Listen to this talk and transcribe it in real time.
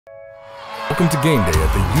Welcome to game day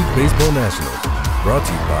at the Youth Baseball Nationals, brought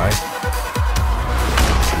to you by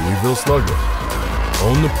Louisville Slugger.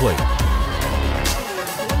 Own the plate.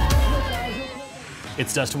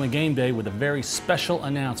 It's Dustin with Game Day with a very special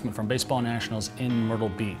announcement from Baseball Nationals in Myrtle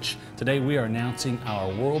Beach. Today we are announcing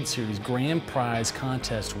our World Series Grand Prize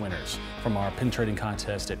contest winners from our pin trading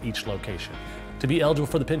contest at each location. To be eligible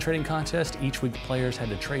for the pin trading contest, each week players had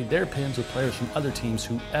to trade their pins with players from other teams.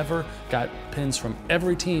 Whoever got pins from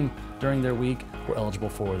every team during their week were eligible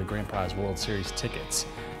for the Grand Prize World Series tickets.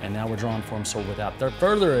 And now we're drawing for them, so without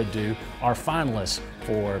further ado, our finalists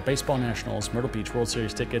for Baseball Nationals Myrtle Beach World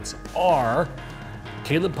Series tickets are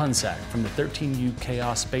Caleb Punsack from the 13U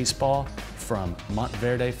Chaos Baseball from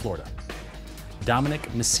Montverde, Florida. Dominic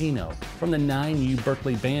Messino from the 9U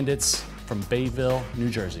Berkeley Bandits from Bayville, New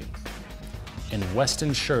Jersey. And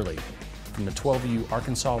Weston Shirley from the 12U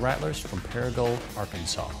Arkansas Rattlers from Paragould,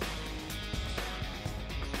 Arkansas.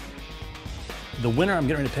 The winner I'm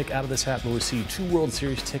getting ready to pick out of this hat will receive 2 World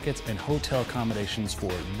Series tickets and hotel accommodations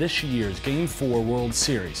for this year's Game 4 World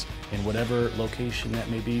Series in whatever location that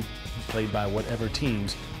may be, played by whatever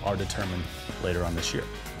teams are determined later on this year.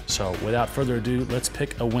 So without further ado, let's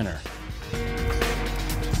pick a winner.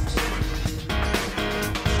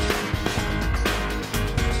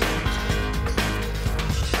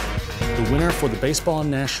 The winner for the Baseball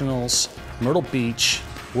Nationals Myrtle Beach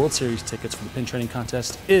World Series tickets for the pin trading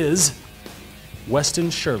contest is Weston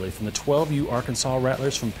Shirley from the 12U Arkansas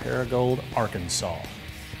Rattlers from Paragould, Arkansas.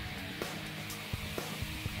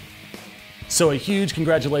 So a huge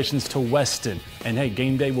congratulations to Weston. And hey,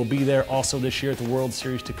 Game Day will be there also this year at the World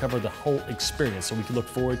Series to cover the whole experience, so we can look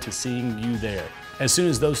forward to seeing you there. As soon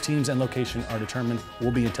as those teams and location are determined,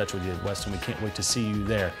 we'll be in touch with you, Weston. We can't wait to see you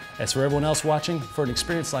there. As for everyone else watching, for an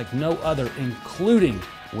experience like no other, including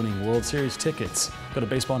winning World Series tickets, go to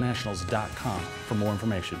baseballnationals.com for more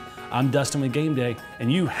information. I'm Dustin with Game Day,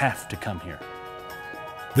 and you have to come here.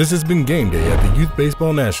 This has been Game Day at the Youth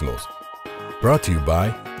Baseball Nationals, brought to you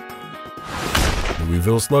by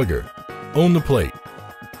Louisville Slugger. Own the plate.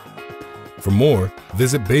 For more,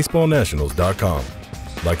 visit baseballnationals.com.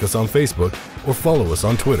 Like us on Facebook or follow us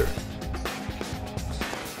on Twitter.